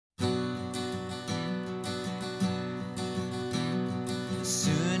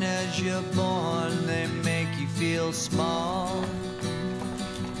as you're born, they make you feel small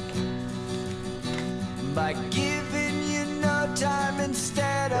by giving you no time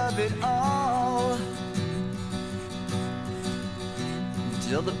instead of it all,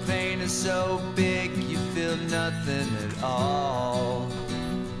 till the pain is so big you feel nothing at all.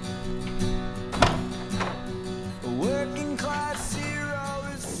 A working class hero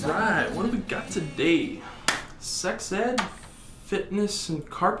is... Right, what do we got today? Sex ed, fitness, and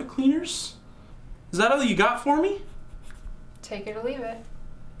carpet cleaners? Is that all you got for me? Take it or leave it.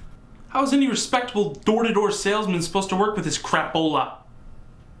 How is any respectable door-to-door salesman supposed to work with this crapola?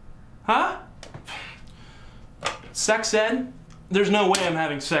 Huh? Sex ed? There's no way I'm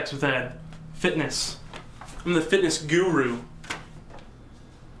having sex with Ed. Fitness. I'm the fitness guru.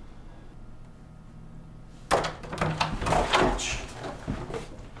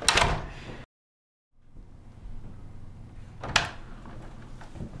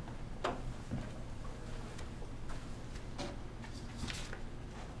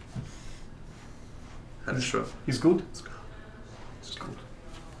 Sure. He's good? He's good. He's good.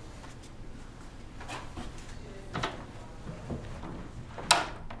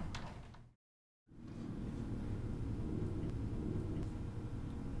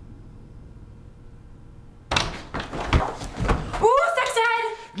 Ooh, sex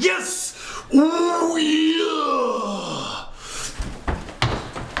ed! Yes! Ooh, yeah!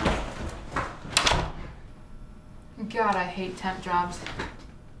 God, I hate temp jobs.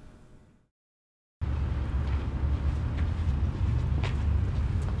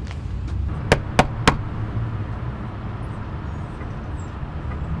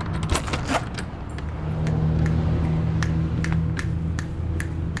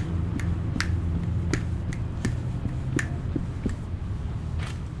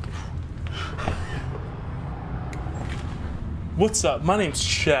 What's up? My name's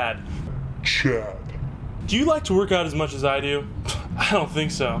Chad. Chad. Do you like to work out as much as I do? I don't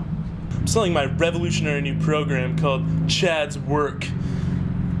think so. I'm selling my revolutionary new program called Chad's Work.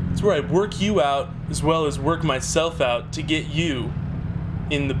 It's where I work you out as well as work myself out to get you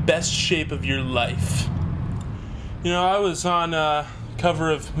in the best shape of your life. You know, I was on cover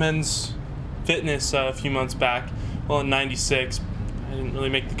of Men's Fitness a few months back. Well, in '96. I didn't really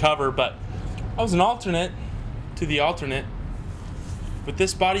make the cover, but I was an alternate to the alternate. With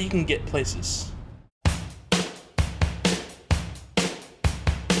this body, you can get places.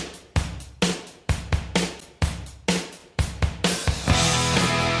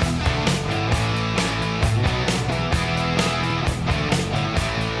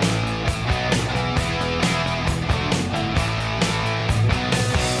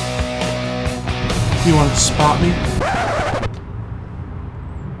 You want to spot me?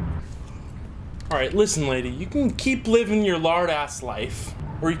 Alright, listen lady, you can keep living your lard-ass life,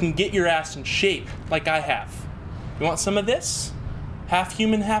 or you can get your ass in shape, like I have. You want some of this? Half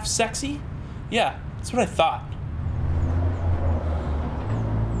human, half sexy? Yeah, that's what I thought.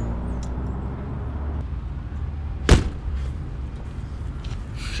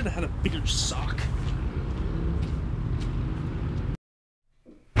 Should have had a bigger sock.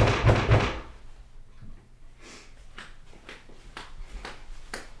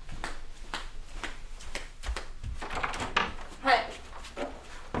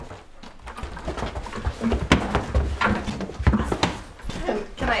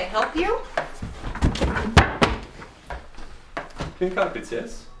 Can I help you? Clean carpets,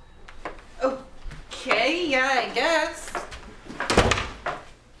 yes? Okay, yeah, I guess.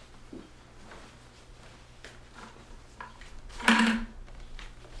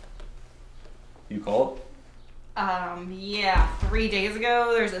 You called? Yeah, 3 days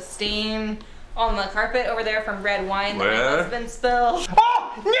ago, there's a stain on the carpet over there from red wine that my husband spilled.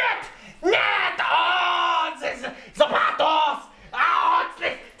 Oh, net! Net! Oh, this zapatos! Oh, it's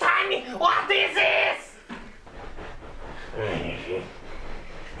this tiny. What is this?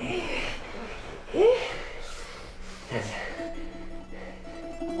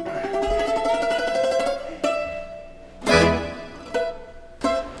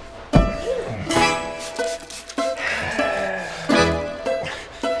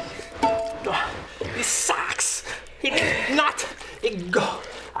 This sucks. It's not a go.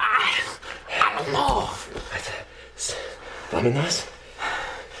 I don't know. Vámonos.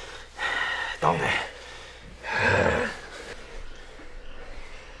 ¿Dónde?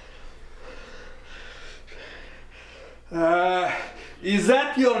 Is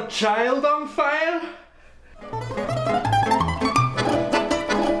that your child on fire?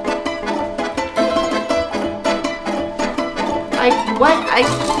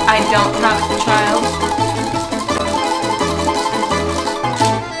 I don't have a child.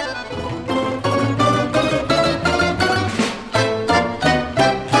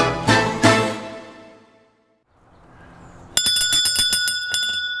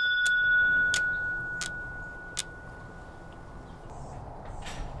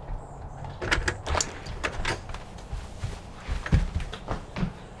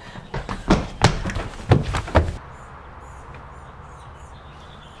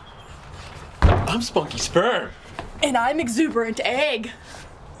 I'm spunky sperm. And I'm exuberant egg.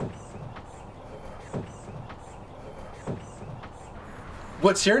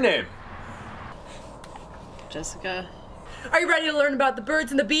 What's your name? Jessica. Are you ready to learn about the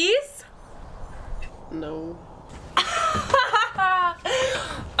birds and the bees? No.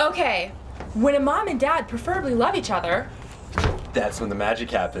 Okay. When a mom and dad preferably love each other. That's when the magic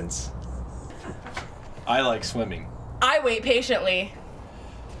happens. I like swimming. I wait patiently.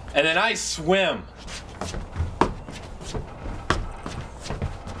 And then I swim.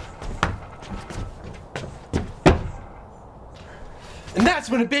 And that's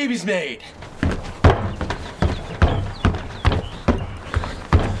when a baby's made.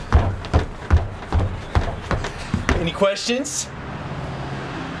 Any questions?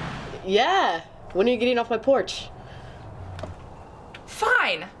 Yeah. When are you getting off my porch?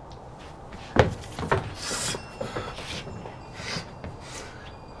 Fine.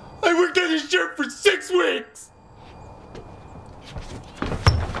 I worked on this shirt for 6 weeks.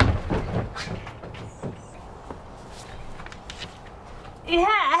 Yeah, hey,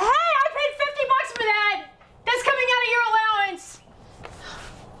 I paid $50 for that. That's coming out of your allowance.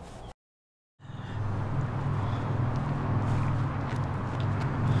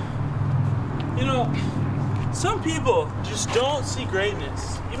 You know, some people just don't see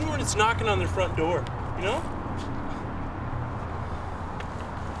greatness, even when it's knocking on their front door, you know?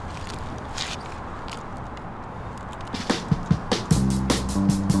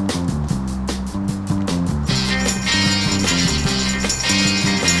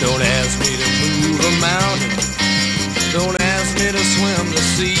 Don't ask me to move a mountain. Don't ask me to swim the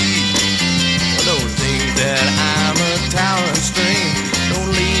sea. Don't think that I'm a towering stream. Don't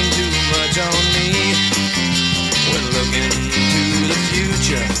lean too much on me. When looking to the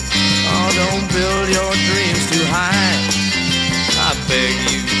future, oh, don't build your dreams too high. I beg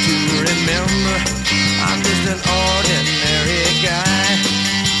you to remember, I'm just an ordinary guy.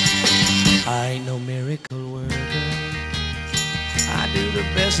 I ain't no miracle worker. I do the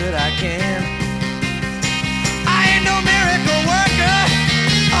best that I can. I ain't no miracle worker.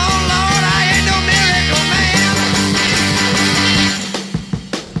 Oh Lord, I ain't no miracle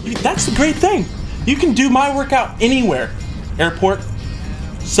man. That's the great thing. You can do my workout anywhere. Airport,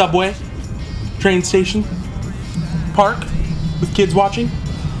 subway, train station, park, with kids watching.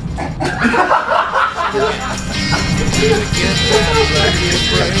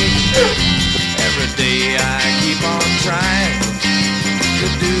 Every day I keep on trying to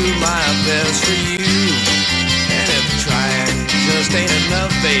do my best for you. And if trying just ain't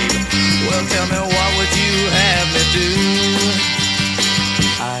enough, babe, well, tell me, what would you have me do?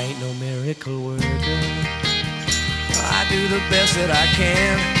 I ain't no miracle worker. I do the best that I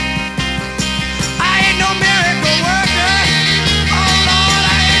can. I ain't no miracle worker. Oh Lord,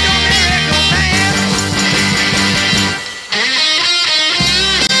 I ain't no miracle man.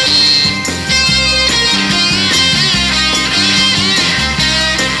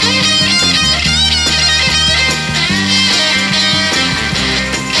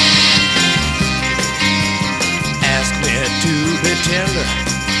 Ask me to be tender.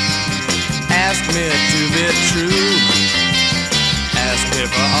 Ask me to be true. Ask me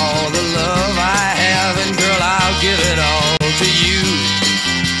for all the love I have, and girl, I'll give it all to you.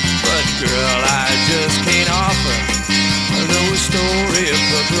 But girl, I just can't offer no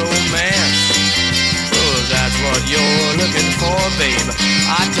storybook romance. Oh, that's what you're looking for, babe.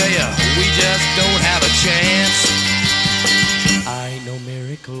 I tell you, we just don't have a chance.